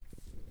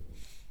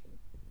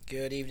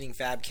Good evening,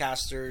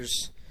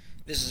 Fabcasters.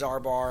 This is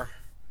Arbar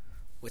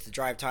with the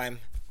Drive Time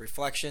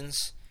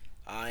Reflections.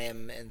 I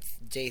am in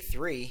day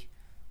 3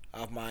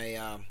 of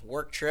my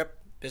work trip,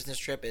 business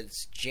trip.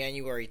 It's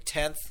January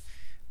 10th,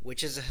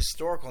 which is a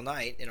historical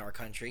night in our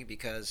country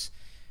because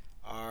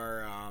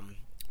our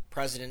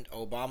President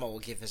Obama will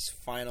give his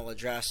final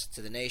address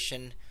to the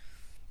nation.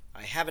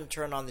 I haven't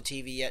turned on the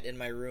TV yet in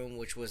my room,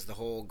 which was the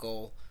whole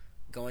goal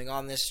going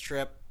on this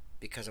trip,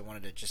 because I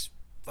wanted to just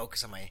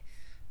focus on my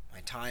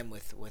time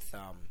with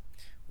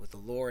the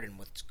Lord and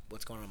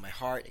what's going on in my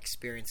heart,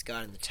 experience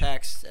God in the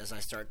text as I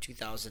start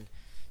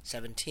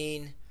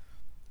 2017.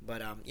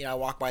 But I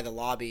walked by the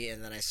lobby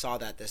and then I saw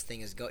that this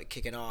thing is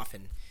kicking off,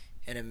 and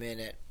in a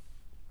minute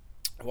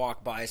I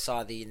walked by,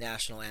 saw the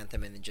national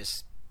anthem, and then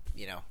just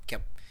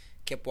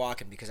kept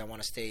walking because I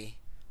want to stay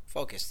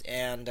focused.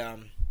 And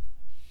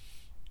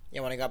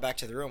when I got back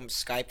to the room,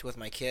 Skyped with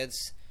my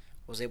kids,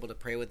 was able to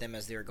pray with them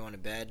as they were going to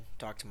bed,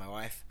 talk to my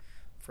wife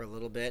for a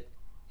little bit,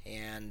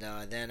 and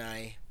then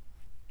I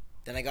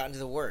got into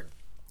the Word.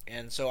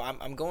 And so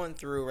I'm going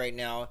through right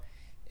now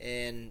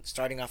and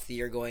starting off the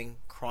year going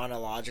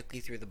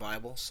chronologically through the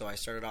Bible. So I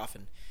started off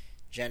in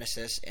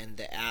Genesis, and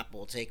the app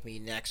will take me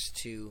next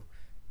to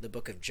the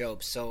book of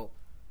Job. So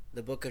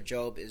the book of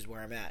Job is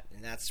where I'm at,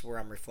 and that's where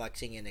I'm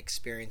reflecting and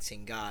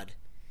experiencing God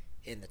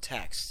in the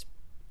text.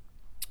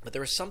 But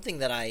there was something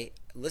that I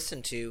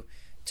listened to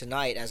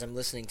tonight as I'm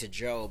listening to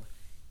Job,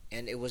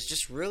 and it was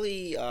just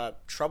really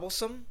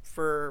troublesome,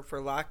 for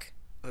lack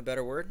of a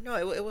better word. No,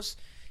 it was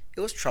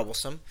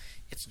troublesome.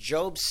 It's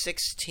Job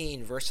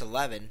 16, verse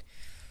 11.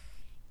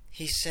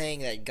 He's saying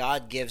that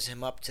God gives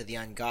him up to the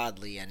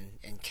ungodly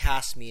and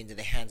casts me into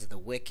the hands of the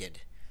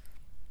wicked.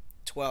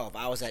 12.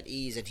 I was at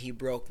ease, and he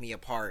broke me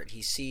apart.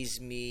 He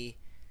seized me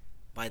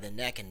by the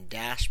neck and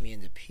dashed me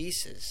into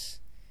pieces.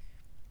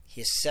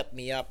 He has set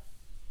me up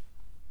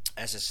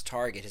as his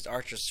target. His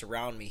archers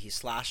surround me. He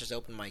slashes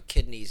open my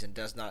kidneys and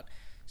does not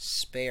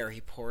spare. He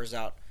pours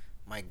out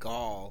my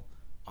gall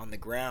on the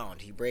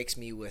ground. He breaks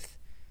me with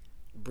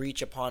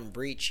breach upon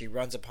breach. He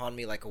runs upon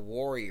me like a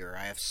warrior.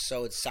 I have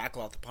sewed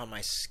sackcloth upon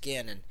my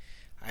skin, and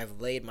I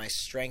have laid my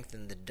strength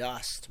in the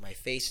dust. My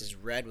face is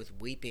red with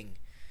weeping.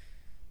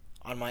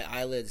 On my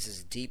eyelids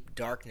is deep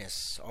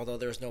darkness, although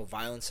there is no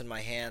violence in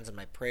my hands, and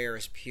my prayer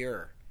is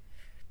pure.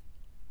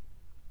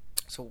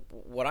 So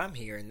what I'm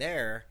hearing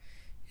there,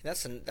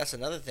 and that's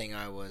another thing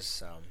I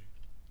was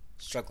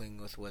struggling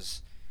with,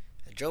 was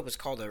that Job is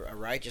called a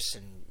righteous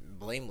and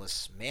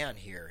blameless man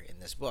here in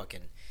this book,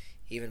 and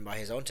even by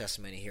his own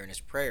testimony here in his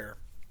prayer,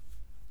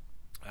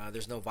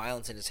 there's no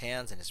violence in his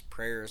hands, and his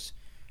prayers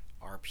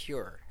are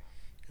pure.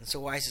 And so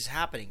why is this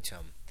happening to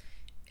him?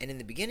 And in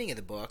the beginning of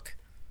the book,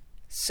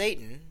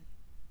 Satan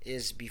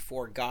is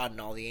before God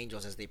and all the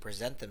angels as they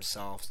present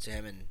themselves to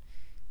him, and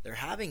they're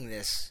having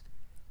this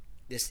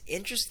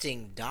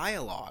interesting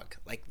dialogue.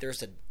 Like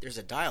there's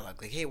a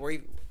dialogue. Like, hey, where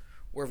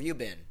have you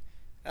been?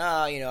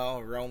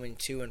 Roaming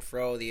to and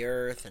fro the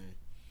earth, and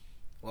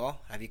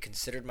well, have you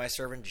considered my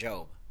servant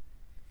Job?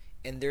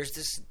 And there's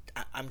this.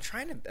 I'm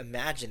trying to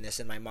imagine this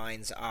in my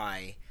mind's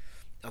eye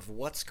of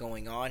what's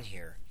going on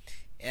here.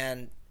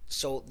 And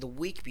so the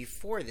week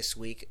before this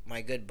week,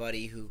 my good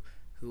buddy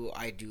who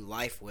I do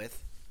life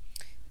with,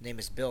 his name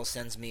is Bill,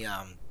 sends me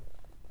an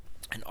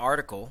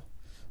article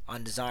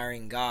on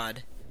Desiring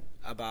God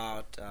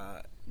about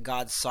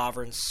God's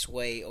sovereign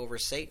sway over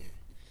Satan.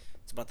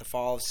 It's about the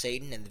fall of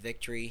Satan and the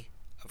victory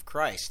of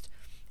Christ.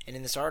 And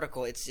in this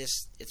article, it's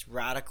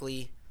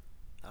radically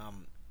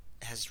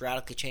has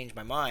radically changed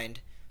my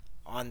mind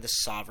on the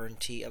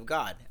sovereignty of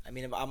God. I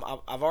mean,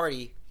 I've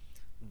already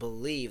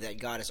believed that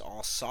God is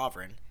all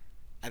sovereign.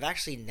 I've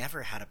actually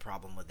never had a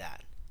problem with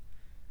that.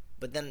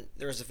 But then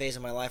there was a phase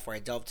in my life where I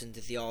delved into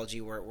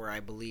theology where I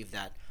believed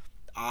that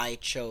I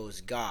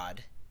chose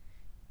God.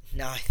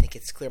 Now I think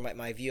it's clear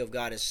my view of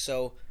God is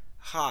so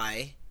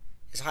high,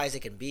 as high as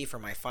it can be for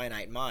my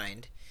finite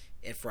mind,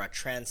 and for a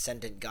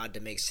transcendent God to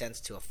make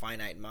sense to a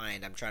finite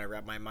mind, I'm trying to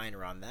wrap my mind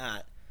around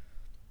that.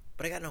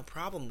 But I got no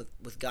problem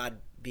with God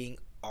being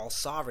all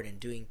sovereign and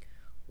doing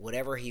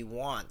whatever he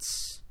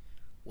wants,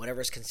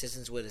 whatever is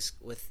consistent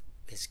with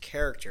his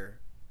character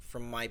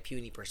from my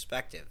puny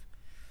perspective.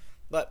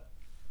 But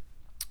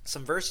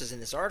some verses in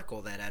this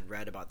article that I'd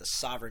read about the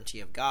sovereignty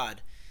of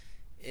God,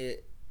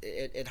 it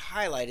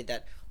highlighted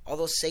that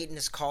although Satan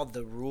is called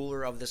the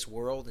ruler of this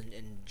world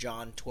in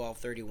John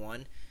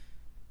 12:31,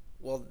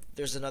 well,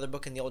 there's another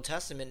book in the Old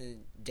Testament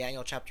in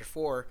Daniel chapter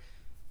 4,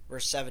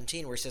 verse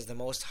 17, where it says the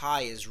Most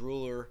High is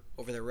ruler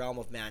over the realm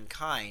of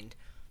mankind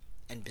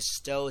and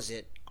bestows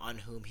it on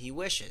whom he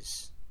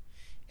wishes.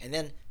 And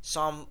then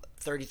Psalm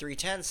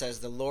 33:10 says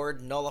the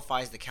Lord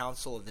nullifies the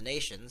counsel of the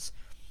nations,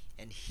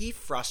 and he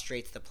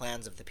frustrates the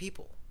plans of the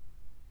people.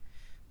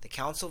 The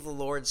counsel of the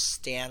Lord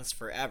stands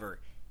forever,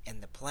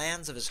 and the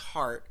plans of his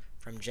heart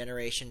from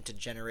generation to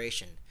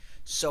generation.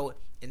 So,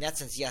 in that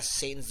sense, yes,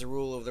 Satan's the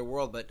ruler of the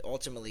world, but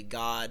ultimately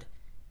God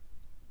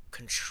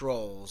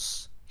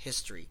controls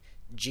history.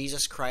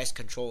 Jesus Christ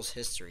controls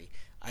history.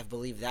 I've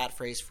believed that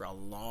phrase for a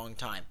long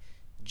time.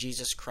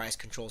 Jesus Christ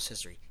controls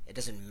history. It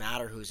doesn't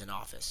matter who's in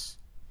office.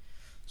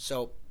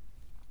 So,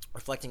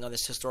 reflecting on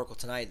this historical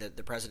tonight,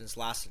 the president's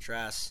last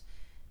address,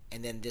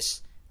 and then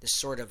this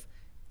sort of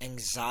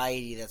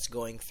anxiety that's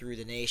going through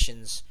the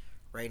nations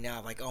right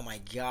now, like, oh my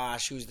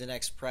gosh, who's the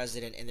next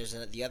president? And there's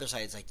the other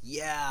side. It's like,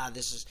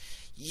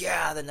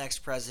 the next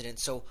president.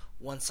 So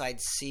one side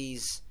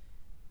sees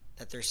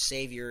that their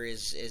savior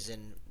is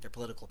in their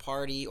political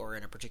party or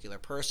in a particular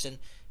person,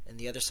 and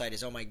the other side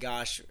is, oh my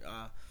gosh,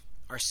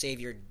 our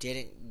savior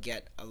didn't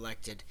get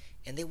elected,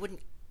 and they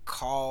wouldn't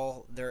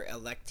call their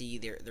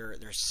electee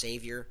their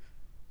savior.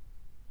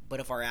 But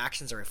if our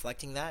actions are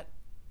reflecting that,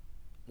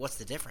 what's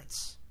the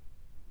difference?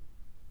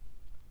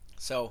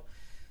 So,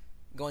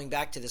 going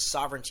back to the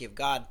sovereignty of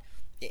God,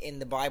 in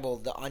the Bible,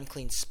 the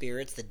unclean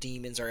spirits, the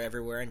demons, are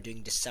everywhere and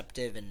doing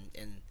deceptive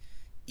and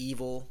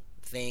evil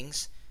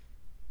things.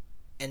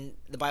 And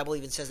the Bible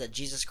even says that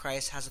Jesus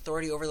Christ has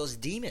authority over those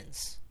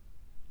demons.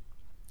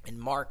 In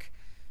Mark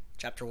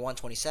chapter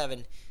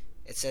 1:27,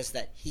 it says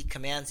that he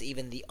commands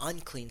even the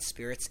unclean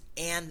spirits,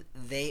 and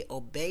they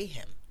obey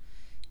him.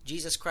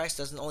 Jesus Christ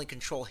doesn't only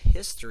control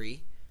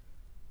history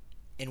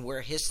and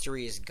where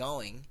history is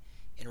going,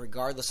 and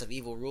regardless of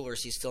evil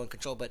rulers, he's still in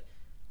control. But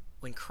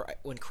when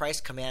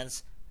Christ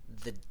commands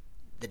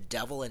the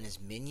devil and his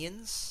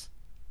minions,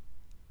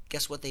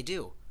 guess what they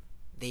do?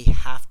 They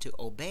have to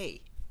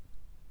obey.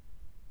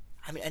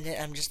 I mean, and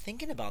I'm just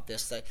thinking about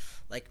this,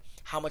 like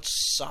how much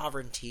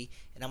sovereignty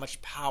and how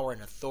much power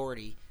and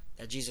authority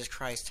that Jesus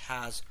Christ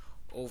has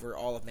over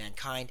all of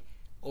mankind,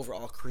 over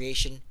all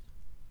creation,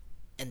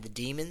 and the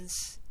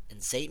demons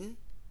and Satan.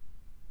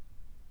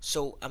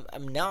 So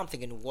I'm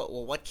thinking,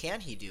 what can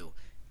he do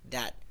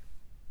that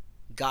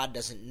God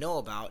doesn't know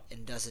about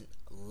and doesn't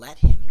let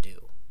him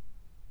do?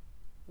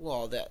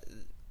 Well,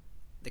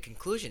 the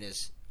conclusion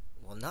is,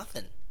 well,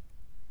 nothing.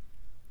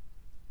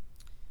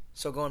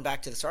 So going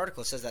back to this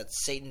article, it says that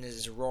Satan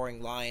is a roaring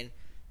lion,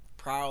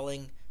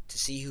 prowling to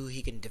see who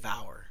he can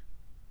devour.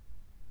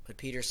 But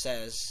Peter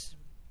says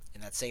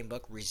in that same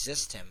book,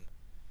 resist him,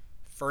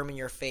 firm in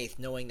your faith,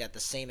 knowing that the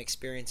same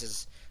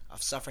experiences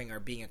of suffering are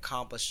being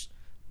accomplished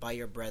by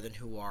your brethren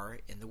who are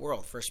in the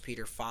world. 1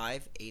 Peter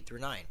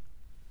 5:8-9.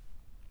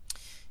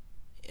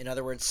 In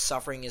other words,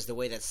 suffering is the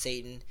way that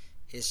Satan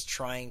is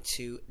trying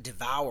to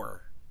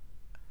devour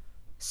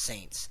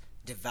saints,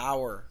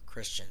 devour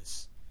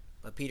Christians.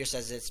 But Peter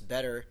says it's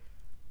better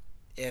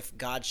if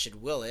God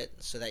should will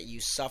it, so that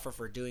you suffer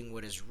for doing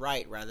what is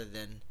right rather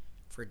than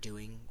for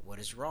doing what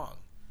is wrong.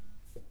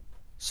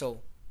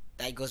 So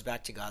that goes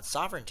back to God's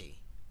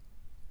sovereignty.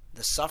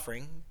 The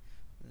suffering,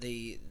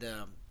 the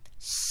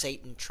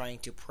Satan trying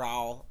to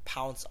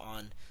pounce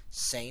on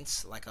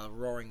saints like a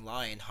roaring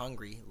lion,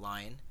 hungry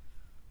lion.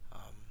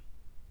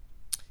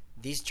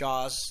 These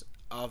jaws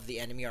of the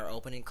enemy are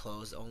open and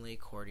closed only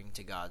according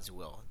to God's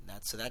will.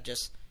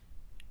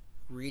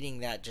 Reading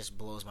that just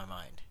blows my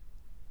mind.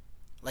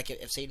 Like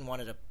if Satan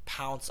wanted to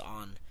pounce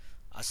on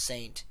a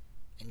saint,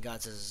 and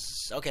God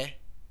says, "Okay,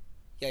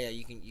 yeah,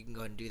 you can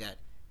go ahead and do that,"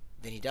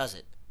 then he does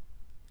it.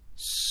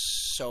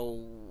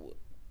 So,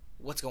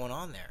 what's going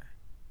on there?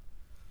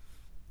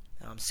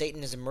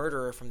 Satan is a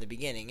murderer from the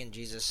beginning, and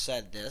Jesus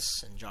said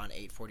this in John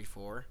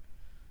 8:44.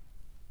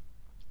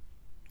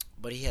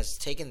 But he has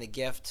taken the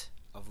gift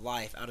of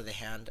life out of the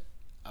hand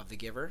of the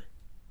giver.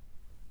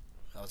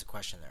 That was a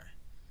question there.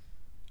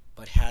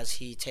 But has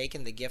he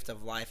taken the gift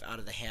of life out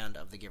of the hand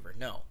of the giver?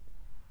 No.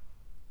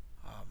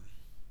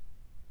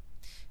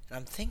 And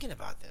I'm thinking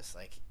about this,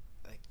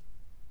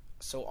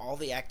 so all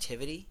the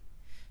activity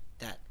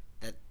that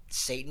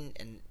Satan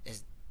and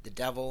the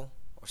devil,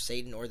 or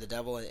Satan or the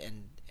devil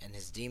and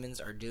his demons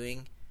are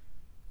doing,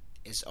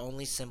 is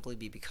only simply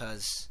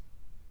because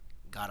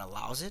God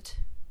allows it?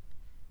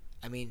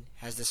 I mean,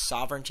 has the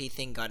sovereignty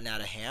thing gotten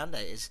out of hand?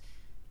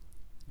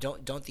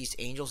 Don't these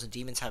angels and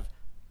demons have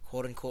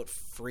quote unquote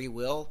free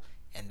will,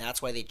 and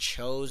that's why they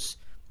chose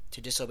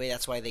to disobey?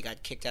 That's why they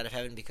got kicked out of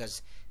heaven,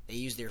 because they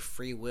used their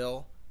free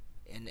will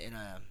in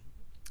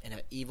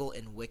an evil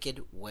and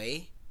wicked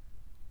way?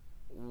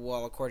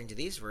 Well, according to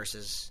these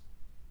verses,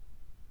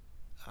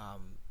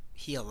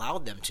 he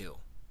allowed them to,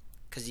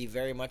 because he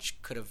very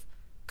much could have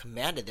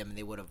commanded them and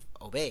they would have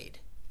obeyed.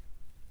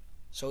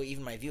 So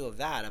even my view of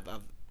that,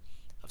 of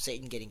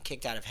Satan getting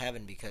kicked out of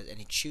heaven and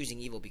he choosing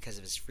evil because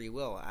of his free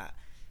will,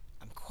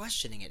 I'm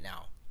questioning it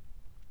now,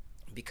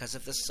 because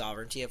of the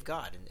sovereignty of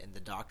God and the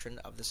doctrine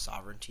of the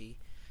sovereignty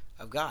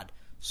of God.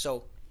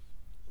 So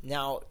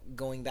now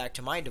going back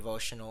to my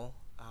devotional,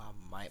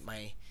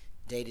 my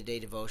day-to-day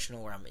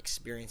devotional, where I'm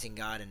experiencing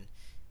God, and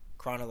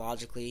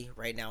chronologically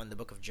right now in the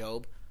book of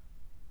Job,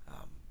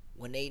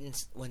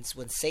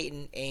 when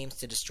Satan aims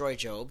to destroy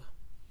Job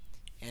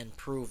and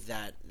prove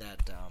that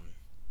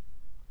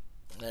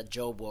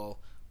Job will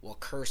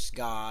curse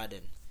God,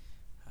 and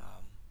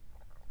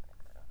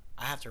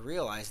I have to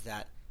realize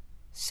that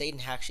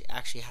Satan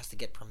actually has to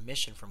get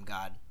permission from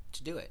God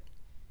to do it.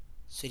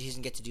 So he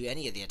doesn't get to do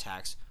any of the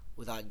attacks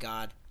without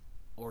God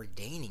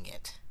ordaining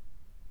it.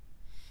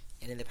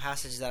 And in the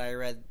passage that I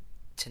read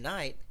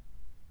tonight,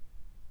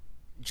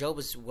 Job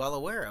is well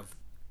aware of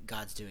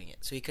God's doing it.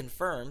 So he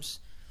confirms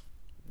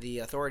the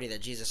authority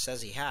that Jesus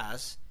says he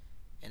has,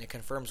 and it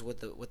confirms what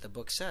the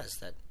book says,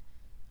 that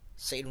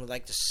Satan would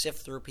like to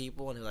sift through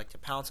people, and he would like to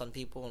pounce on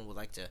people, and would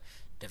like to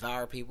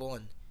devour people,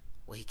 and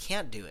well, he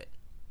can't do it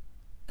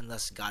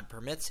unless God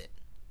permits it.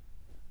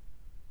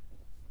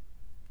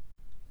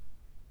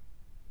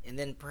 And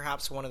then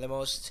perhaps one of the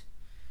most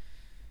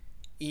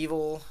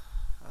evil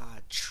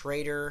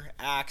traitor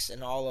acts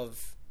in all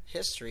of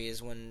history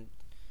is when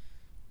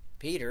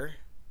Peter,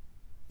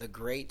 the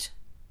great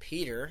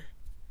Peter,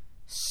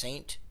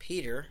 Saint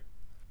Peter,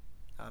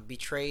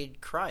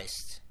 betrayed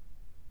Christ.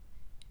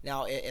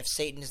 Now, if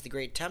Satan is the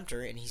great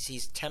tempter and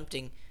he's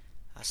tempting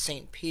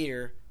Saint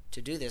Peter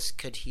to do this,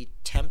 could he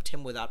tempt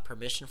him without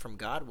permission from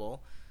God?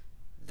 Well,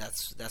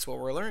 that's what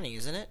we're learning,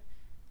 isn't it?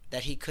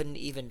 That he couldn't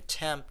even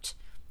tempt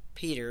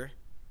Peter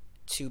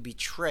to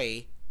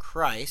betray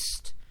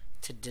Christ,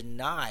 to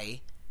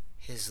deny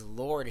his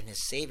Lord and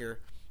his Savior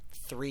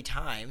 3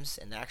 times,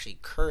 and actually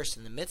curse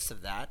in the midst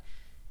of that.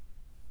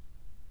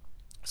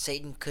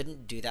 Satan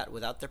couldn't do that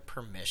without the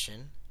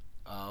permission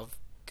of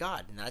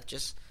God, and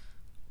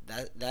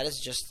that is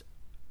just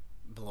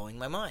blowing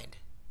my mind.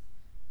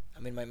 I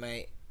mean,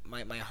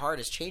 my heart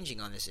is changing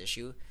on this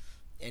issue,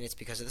 and it's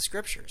because of the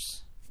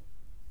Scriptures.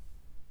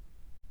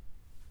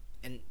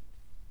 And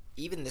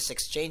even this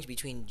exchange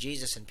between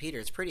Jesus and Peter,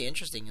 it's pretty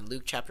interesting. In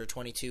Luke chapter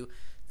 22,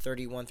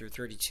 31 through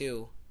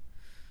 32,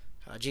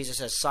 Jesus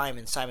says,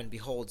 Simon, Simon,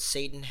 behold,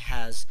 Satan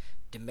has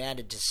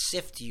demanded to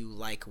sift you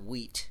like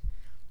wheat.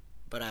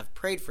 But I've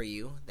prayed for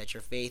you, that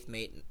your faith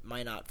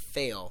might not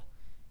fail.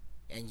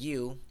 And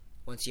you,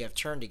 once you have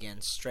turned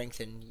again,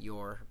 strengthen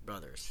your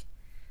brothers.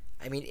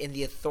 I mean, in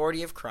the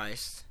authority of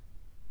Christ,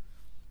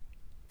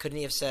 couldn't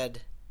he have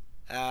said,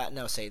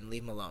 no, Satan,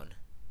 leave him alone?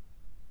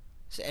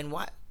 And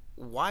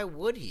why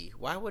would he?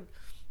 Why would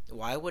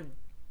the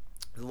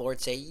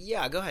Lord say,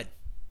 yeah, go ahead.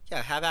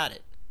 Yeah, have at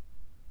it.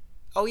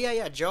 Oh,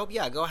 yeah, Job,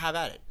 yeah, go have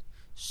at it.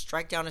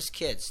 Strike down his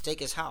kids, take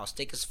his house,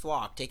 take his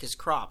flock, take his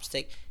crops,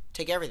 take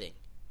everything.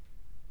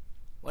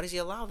 Why does he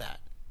allow that?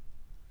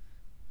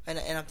 And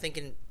I'm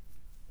thinking,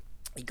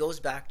 it goes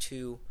back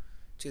to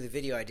the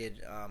video I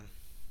did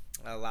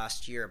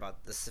last year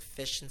about the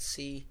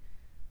sufficiency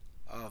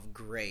of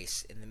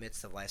grace in the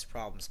midst of life's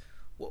problems.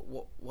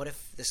 What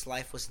if this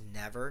life was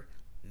never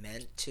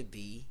meant to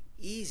be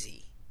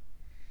easy?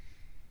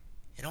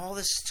 And all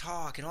this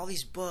talk and all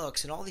these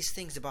books and all these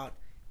things about,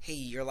 hey,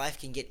 your life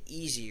can get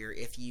easier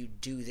if you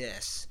do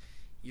this.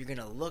 You're going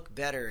to look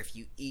better if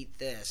you eat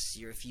this,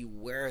 or if you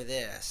wear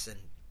this. And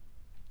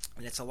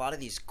it's a lot of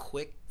these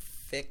quick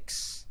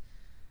fix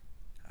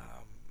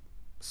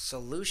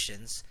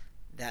solutions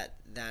that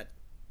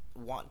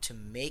want to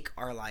make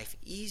our life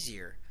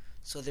easier.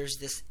 So there's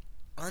this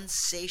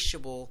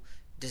unsatiable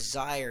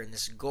desire and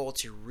this goal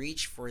to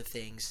reach for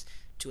things,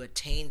 to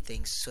attain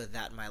things, so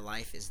that my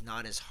life is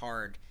not as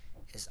hard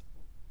as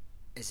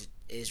it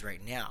is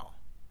right now.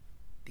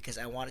 Because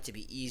I want it to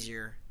be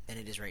easier than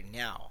it is right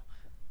now.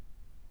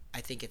 I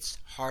think it's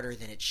harder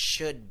than it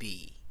should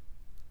be.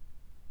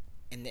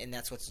 And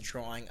that's what's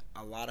drawing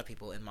a lot of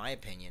people, in my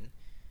opinion,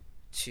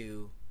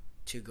 to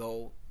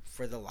go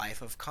for the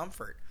life of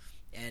comfort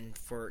and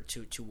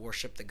to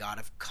worship the God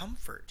of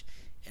comfort.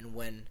 And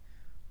when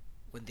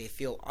they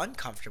feel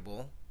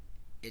uncomfortable,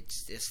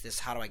 it's this,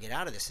 how do I get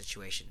out of this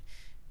situation?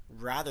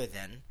 Rather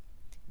than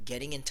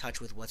getting in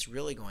touch with what's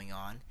really going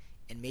on.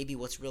 And maybe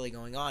what's really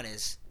going on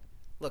is,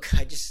 look,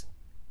 I just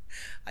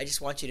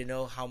want you to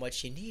know how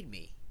much you need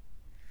me.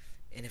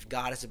 And if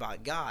God is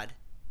about God,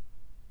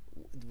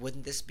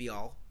 wouldn't this be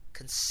all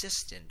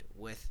consistent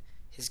with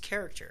his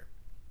character?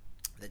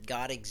 That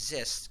God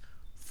exists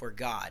for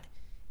God.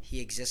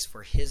 He exists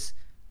for his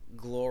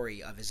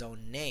glory of his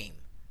own name.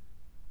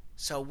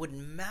 So it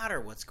wouldn't matter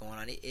what's going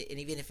on. And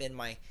even if in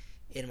my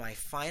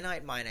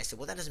finite mind I said,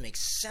 well, that doesn't make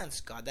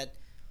sense, God.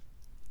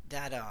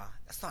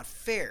 That's not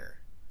fair.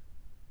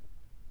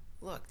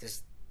 Look,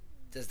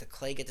 does the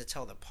clay get to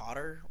tell the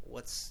potter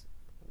what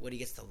he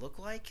gets to look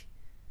like?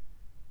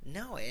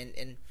 No,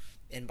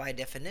 and by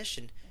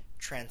definition,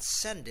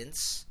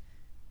 transcendence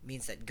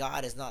means that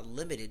God is not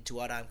limited to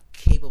what I'm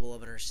capable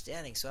of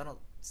understanding. So I don't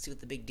see what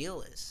the big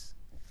deal is.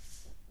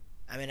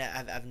 I mean,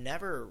 I've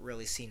never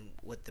really seen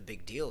what the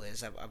big deal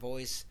is. I've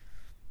always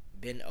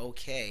been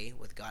okay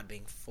with God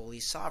being fully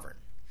sovereign,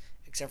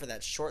 except for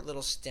that short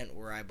little stint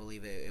where I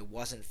believe it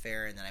wasn't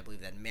fair, and then I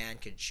believe that man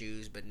could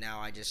choose. But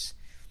now I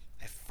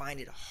find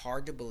it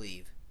hard to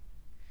believe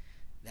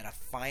that a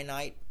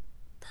finite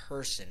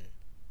person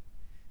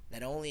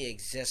that only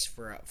exists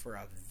for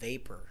a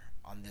vapor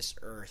on this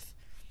earth,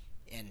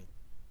 and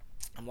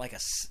I'm like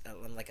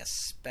a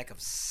speck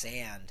of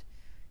sand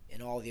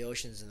in all the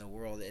oceans in the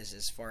world,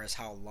 as far as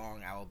how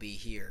long I will be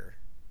here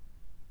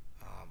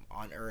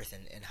on earth,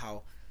 and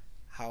how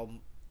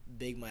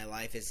big my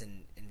life is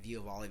in view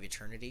of all of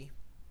eternity.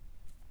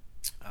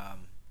 I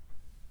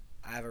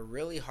have a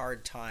really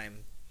hard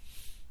time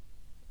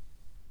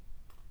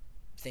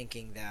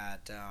thinking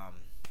that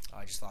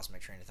I just lost my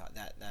train of thought,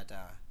 that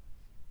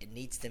it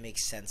needs to make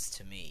sense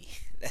to me.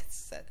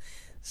 That's that.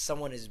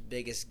 Someone as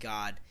big as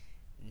God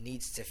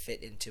needs to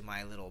fit into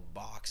my little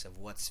box of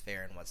what's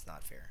fair and what's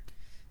not fair.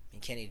 I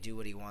mean, can he do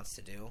what he wants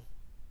to do?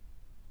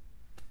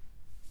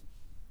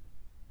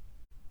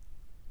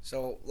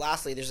 So,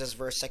 lastly, there's this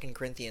verse, 2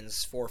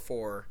 Corinthians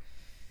 4:4.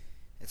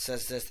 It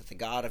says this, that the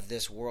God of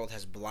this world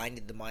has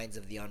blinded the minds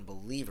of the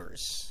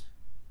unbelievers.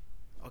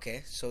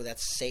 Okay, so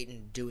that's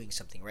Satan doing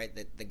something, right?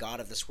 The God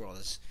of this world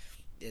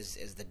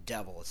is the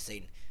devil. It's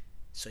Satan.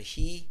 So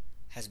he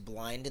has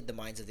blinded the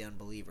minds of the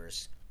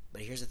unbelievers.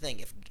 But here's the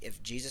thing.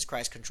 If Jesus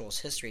Christ controls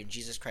history and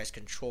Jesus Christ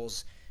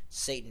controls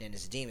Satan and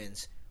his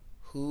demons,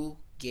 who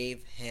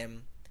gave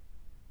him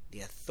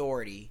the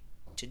authority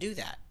to do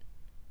that?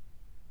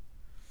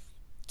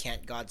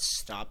 Can't God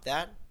stop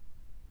that?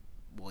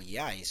 Well,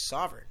 yeah, he's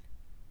sovereign.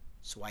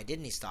 So why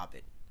didn't he stop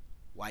it?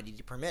 Why did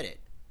he permit it?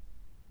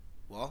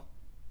 Well,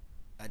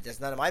 that's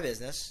none of my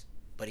business,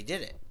 but he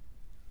did it.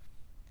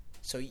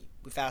 So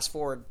we fast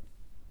forward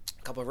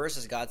a couple of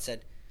verses. God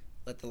said,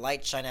 let the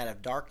light shine out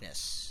of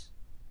darkness,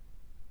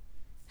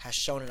 has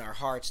shone in our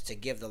hearts to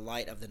give the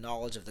light of the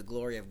knowledge of the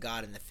glory of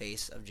God in the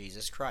face of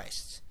Jesus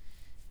Christ.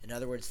 In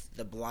other words,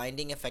 the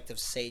blinding effect of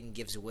Satan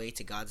gives way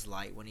to God's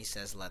light when he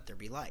says, let there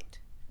be light.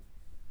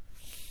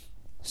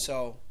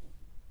 So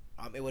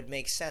it would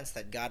make sense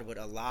that God would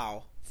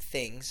allow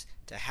things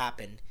to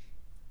happen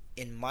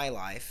in my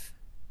life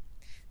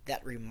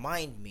that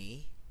remind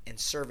me and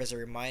serve as a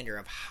reminder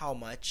of how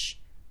much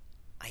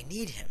I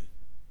need him.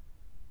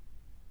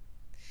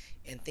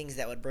 And things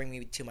that would bring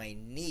me to my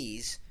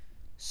knees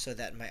so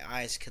that my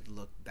eyes could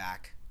look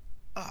back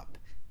up.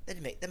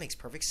 That makes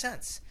perfect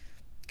sense.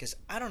 Because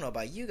I don't know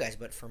about you guys,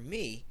 but for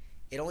me,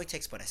 it only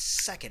takes but a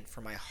second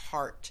for my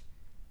heart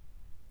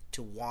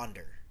to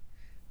wander.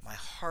 My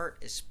heart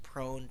is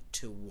prone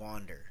to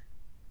wander.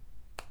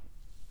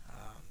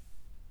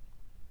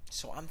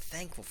 So I'm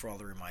thankful for all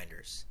the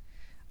reminders.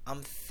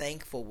 I'm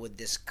thankful with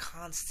this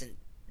constant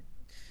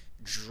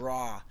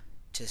draw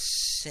to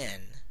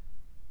sin,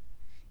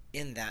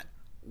 in that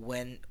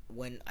when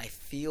I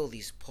feel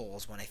these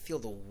pulls, when I feel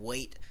the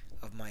weight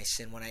of my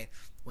sin,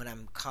 when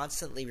I'm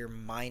constantly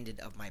reminded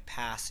of my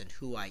past and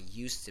who I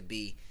used to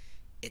be,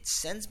 it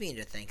sends me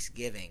into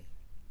thanksgiving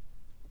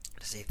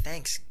to say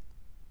thanks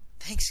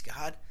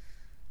God.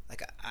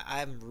 Like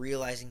I'm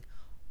realizing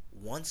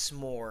once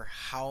more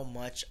how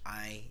much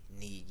I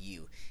need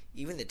you.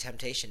 Even the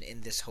temptation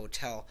in this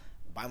hotel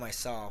by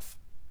myself,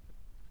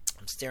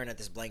 I'm staring at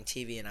this blank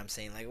TV and I'm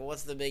saying, like, well,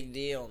 what's the big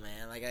deal,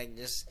 man? Like, I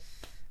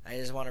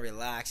just want to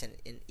relax. And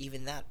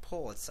even that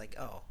pull, it's like,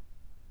 oh,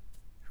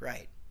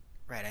 right,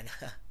 I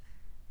know.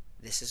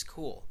 This is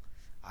cool.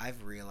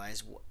 I've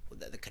realized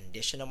the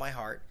condition of my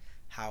heart,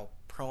 how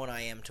prone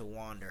I am to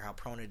wander, how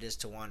prone it is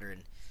to wander,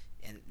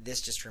 and this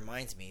just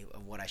reminds me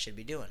of what I should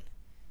be doing.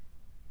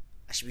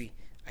 I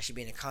should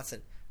be in a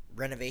constant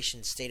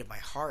renovation state of my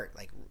heart,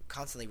 like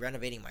constantly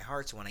renovating my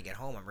heart, so when I get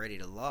home I'm ready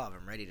to love.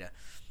 I'm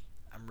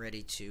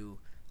ready to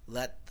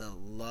let the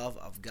love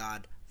of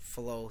God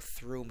flow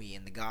through me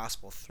and the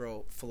gospel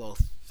flow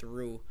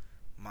through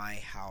my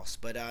house.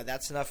 But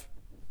that's enough.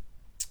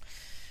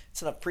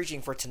 It's enough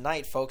preaching for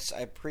tonight, folks. I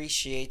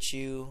appreciate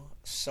you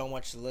so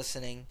much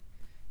listening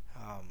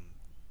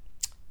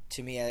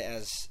to me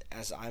as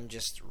I'm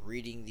just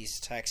reading these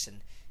texts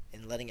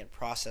and letting it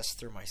process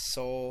through my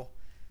soul,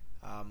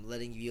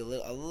 letting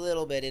you a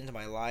little bit into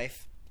my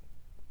life,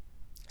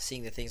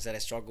 seeing the things that I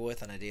struggle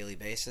with on a daily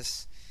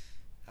basis,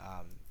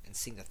 and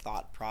seeing the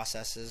thought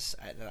processes.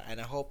 And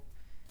I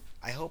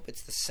hope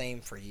it's the same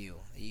for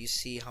you. You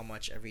see how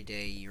much every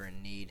day you're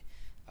in need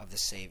of the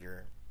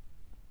Savior.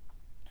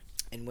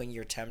 And when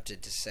you're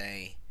tempted to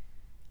say,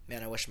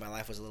 man, I wish my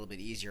life was a little bit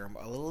easier,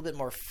 a little bit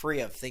more free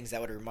of things that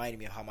would remind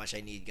me of how much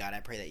I need God, I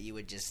pray that you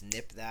would just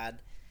nip that,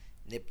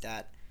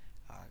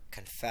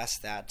 confess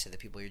that to the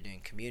people you're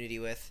doing community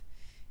with,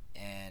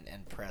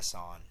 and press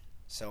on.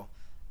 So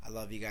I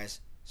love you guys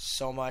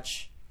so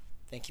much.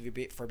 Thank you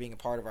for being a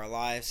part of our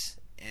lives,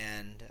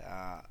 and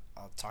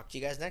I'll talk to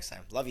you guys next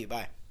time. Love you.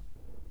 Bye.